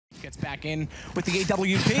gets back in with the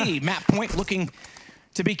AWP. Map point looking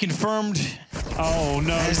to be confirmed. Oh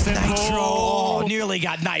no, Simple. Nitro, oh, nearly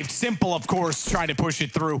got knifed. Simple, of course, trying to push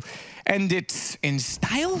it through. And it's in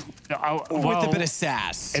style? Well, with a bit of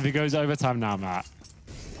sass. If it goes overtime now, Matt,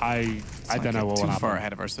 I don't know what will happen. Too far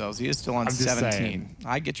ahead of ourselves. He is still on 17.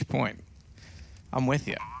 I get your point. I'm with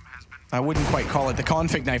you. I wouldn't quite call it the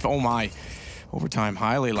config knife. Oh my. Overtime,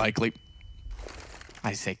 highly likely.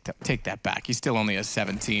 I take that back. He still only has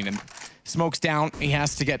 17. And smoke's down. He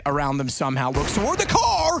has to get around them somehow. Looks toward the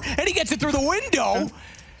car, and he gets it through the window.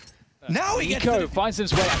 Now he gets Nico finds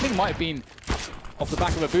his way. I think it might have been off the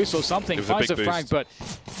back of a boost or something. Finds a frag, but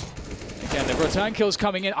again, the return kill's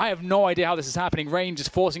coming in. I have no idea how this is happening. Rain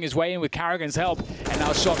just forcing his way in with Karrigan's help. And now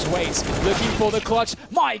Shox waits, looking for the clutch.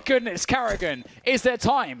 My goodness, Karrigan, is there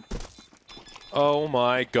time? Oh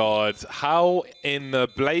my god. How in the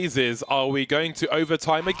blazes are we going to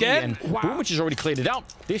overtime again? Wow. Boomich has already cleared it out.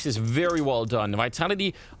 This is very well done.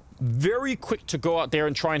 Vitality very quick to go out there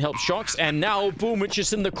and try and help Shox. And now Boomich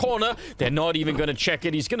is in the corner. They're not even going to check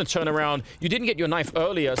it. He's going to turn around. You didn't get your knife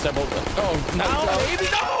earlier, Sebo. Oh, now,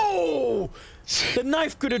 no! The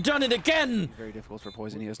knife could have done it again. Very difficult for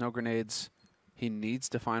Poison. He has no grenades. He needs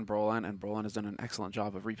to find Brolan, and Brolan has done an excellent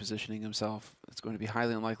job of repositioning himself. It's going to be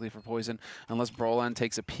highly unlikely for Poison unless Brolan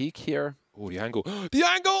takes a peek here. Oh, the angle. The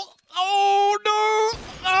angle! Oh, no!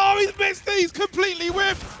 Oh, he's missed it! He's completely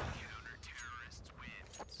whiffed!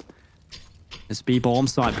 This B bomb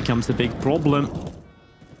site becomes a big problem.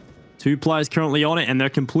 2 players currently on it, and they're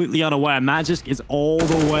completely unaware. Magisk is all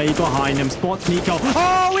the way behind him. Spots Nico.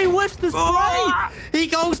 Oh, he whiffs the spray! He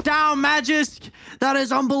goes down, Magisk! That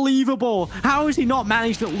is unbelievable. How has he not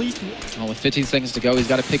managed at least... Well, with 15 seconds to go, he's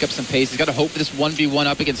got to pick up some pace. He's got to hope for this 1v1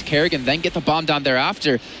 up against Karrigan, then get the bomb down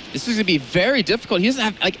thereafter. This is going to be very difficult. He doesn't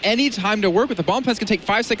have like any time to work with. The bomb plant's going to take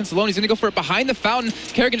 5 seconds alone. He's going to go for it behind the fountain.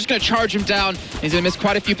 Karrigan just going to charge him down. He's going to miss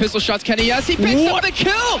quite a few pistol shots. Kenny S, he picks up the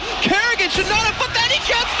kill! Karrigan should not have, but then he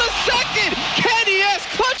gets the second! Kenny S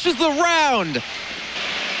clutches the round!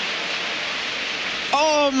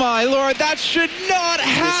 Oh my lord, that should not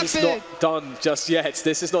happen! This is not done just yet.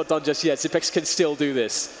 This is not done just yet. Zipex can still do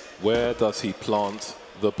this. Where does he plant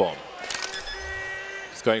the bomb?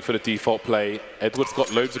 He's going for the default play. Edward's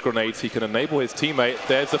got loads of grenades. He can enable his teammate.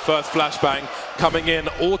 There's the first flashbang coming in.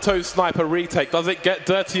 Auto sniper retake. Does it get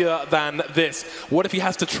dirtier than this? What if he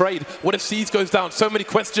has to trade? What if Seas goes down? So many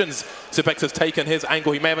questions. Zipex has taken his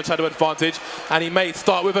angle. He may have a shadow advantage, and he may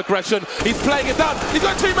start with aggression. He's playing it down. He's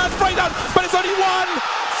got 2-man spray down, but it's only one.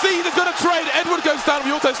 Seas is going to trade. Edward goes down with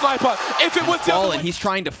the auto sniper. If it was the other way. He's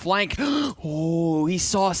trying to flank. Oh, he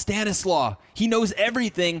saw Stanislaw. He knows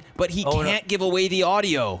everything, but he can't give away the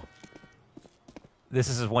audio. This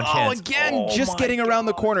is his one chance. Again, just getting around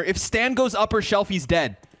the corner. If Stan goes upper shelf, he's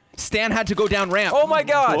dead. Stan had to go down ramp. Oh my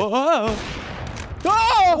god! Whoa.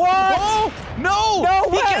 Oh! What? Oh! No! No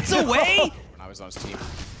he way. gets away! I was on his team.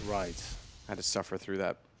 Right. I had to suffer through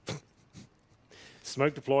that.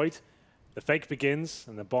 Smoke deployed. The fake begins,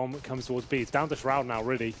 and the bomb comes towards B. It's down to Shroud now,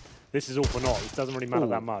 really. This is all for naught. It doesn't really matter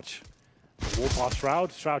that much. Wall past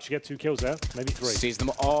Shroud. Shroud should get 2 kills there, maybe 3. Sees them.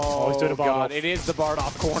 Oh, he's doing a god, it is the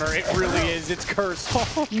Bardoff corner. It really is. It's cursed.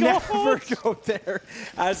 Oh, never go there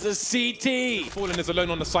as a CT. Fallen is alone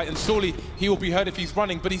on the site, and surely he will be hurt if he's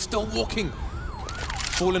running, but he's still walking.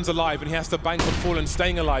 Fallen's alive, and he has to bank on Fallen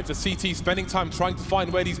staying alive. The CT spending time trying to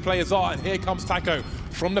find where these players are, and here comes Taco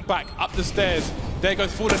from the back, up the stairs. There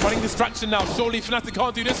goes Fallen, running distraction now. Surely Fnatic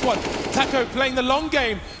can't do this one. Taco playing the long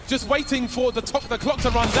game, just waiting for the clock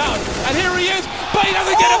to run down. And here he is, but he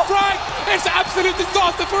doesn't get a frag! It's an absolute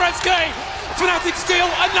disaster for SK! Fnatic steal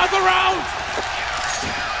another round!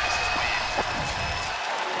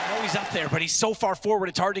 He's up there, but he's so far forward,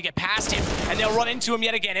 it's hard to get past him, and they'll run into him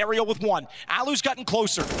yet again. Aerial with 1. Alu's gotten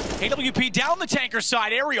closer. AWP down the tanker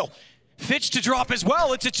side. Aerial. Fitch to drop as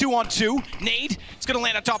well. It's a 2-on-2. Nade. It's going to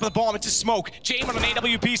land on top of the bomb. It's a smoke. Jamin on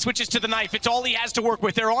AWP switches to the knife. It's all he has to work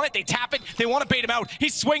with. They're on it. They tap it. They want to bait him out.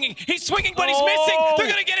 He's swinging, but he's missing. They're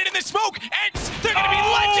going to get it in the smoke. And they're going to be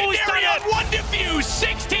legendary on 1 defuse.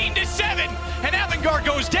 16-7. And Avangard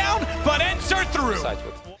goes down, but ends are through.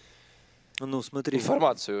 Ну, смотри.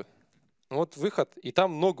 Информацию. Вот выход, и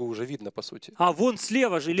там ногу уже видно, по сути. А вон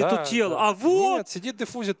слева же, или тут тело. А вот! Нет, сидит,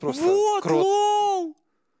 дефузит просто. Вот, лол!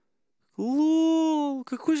 Лол,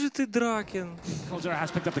 какой же ты Дракен. Soldier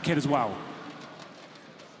has picked up the kid as well.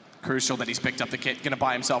 Crucial that he's picked up the kit. Gonna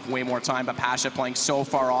buy himself way more time, but Pasha playing so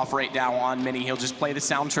far off right now on Mini. He'll just play the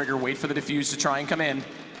sound trigger, wait for the defuse to try and come in.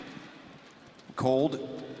 Cold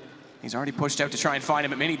He's already pushed out to try and find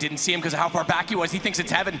him, but Mini didn't see him because of how far back he was. He thinks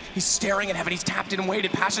it's Heaven. He's staring at Heaven. He's tapped it and waited.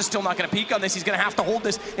 Pasha's still not going to peek on this. He's going to have to hold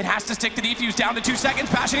this. It has to stick the defuse down to 2 seconds.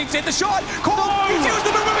 Pasha needs to hit the shot. Cole, he's used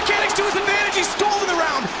the movement mechanics to his advantage. He's stolen the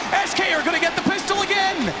round. SK are going to get the pistol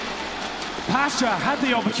again. Pasha had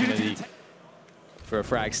the opportunity for a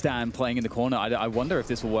frag. Stan playing in the corner. I wonder if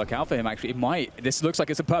this will work out for him, actually. It might. This looks like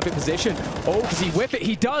it's a perfect position. Oh, does he whip it?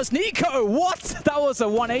 He does. Nico, what? That was a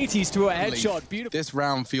 180s to a headshot. Beautiful. This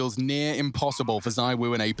round feels near impossible for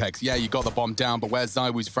ZywOo and Apex. Yeah, you got the bomb down, but where's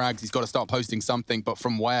ZywOo's frags? He's got to start posting something, but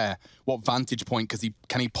from where? What vantage point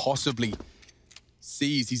can he possibly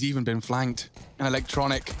seize? He's even been flanked. And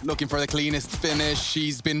Electronic looking for the cleanest finish.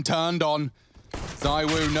 He's been turned on.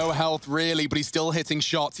 ZywOo, no health really, but he's still hitting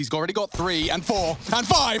shots. He's already got 3 and 4 and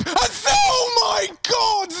 5 and oh my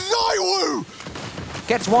god, ZywOo!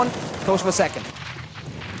 Gets one, goes for the second.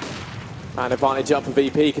 And advantage up for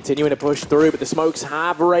VP, continuing to push through, but the smokes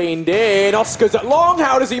have rained in. Oscar's at long,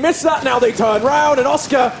 how does he miss that? Now they turn round, and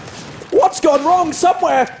Oscar, what's gone wrong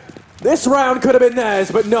somewhere? This round could have been theirs,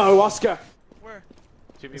 but no, Oscar. Where?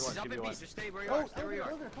 2v1, 2v1. Just stay where you are, stay where you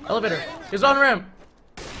are. Elevator, he's on ramp.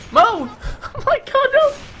 Mo! Oh my god, no!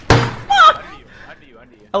 Fuck! Under you.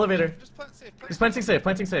 Elevator. Just plant safe. He's planting safe,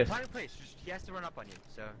 planting safe. Plant in place. He has to run up on you,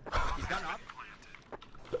 so he's gone up.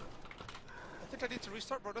 I think I need to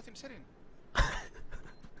restart, bro. Nothing's hitting. Oh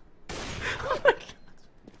my god.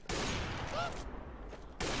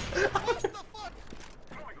 What the fuck?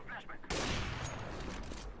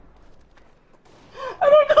 I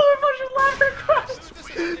don't know if I should laugh or cry.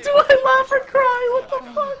 Do I laugh or cry? What the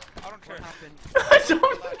fuck? I don't care. What happened? I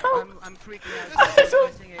don't know. I'm freaking out.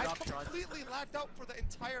 I completely lagged out for the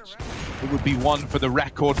entire round. It would be one for the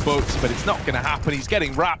record books, but it's not going to happen. He's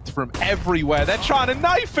getting wrapped from everywhere. They're trying to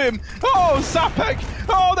knife him. Oh, Sapek.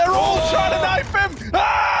 Oh, they're all trying to knife him.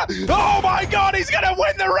 Ah! Oh my god, he's going to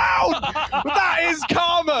win the round. That is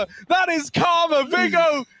karma. That is karma.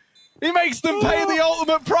 Vigo. He makes them pay the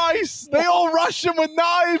ultimate price. They all rush him with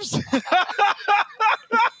knives.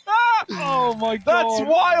 Oh my god. That's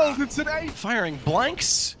wild. It's an 8. Firing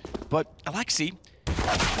blanks, but Alexi,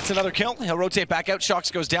 that's another kill. He'll rotate back out. Shocks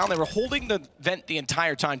goes down. They were holding the vent the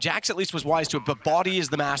entire time. Jax at least was wise to it, but Body is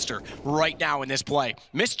the master right now in this play.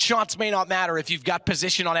 Missed shots may not matter if you've got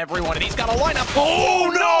position on everyone, and he's got a lineup. Oh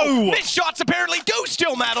no! Missed shots apparently do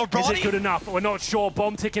still matter, Body. Is it good enough? We're not sure.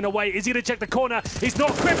 Bomb ticking away. Is he going to check the corner? He's not.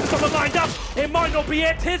 Crypt's got the lined up. It might not be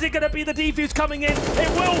it. Is it going to be the defuse coming in? It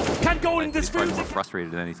will. Can Golden He's probably more defuse?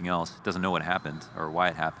 frustrated than anything else. Doesn't know what happened or why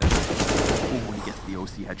it happened. Oh, when he gets the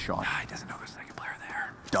OC headshot. He doesn't know there's a second player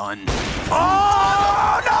there. Done.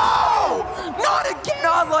 Oh no! Not again!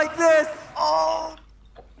 Not like this! Oh!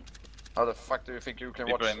 How the fuck do you think you can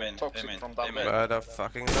watch Toxic from down there? I don't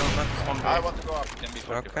fucking know, man. I want to go up.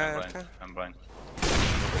 Okay. I'm blind.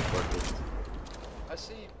 I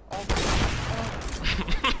see all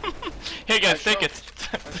Hey guys, take it.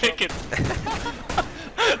 Take it.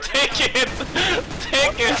 Take it.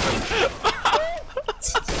 Take it.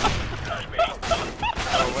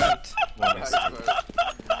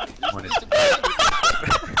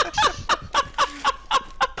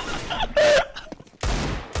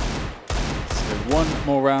 One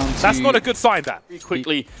more round. That's not a good sign, that.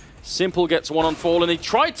 Quickly, Simple gets one on Fall, and he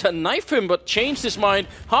tried to knife him, but changed his mind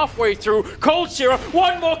halfway through. Cold Zero,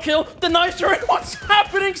 one more kill, the knives are in. What's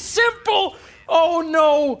happening? Simple! Oh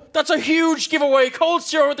no, that's a huge giveaway. Cold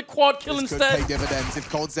Zero with the quad kill this instead. Could pay dividends if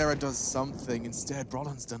Cold Zero does something. Instead,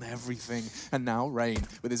 Brolin's done everything. And now Rain,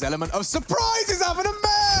 with his element of surprise, is having a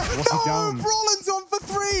mare! What's he done? Brolin's on for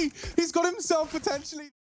 3! He's got himself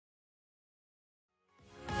potentially...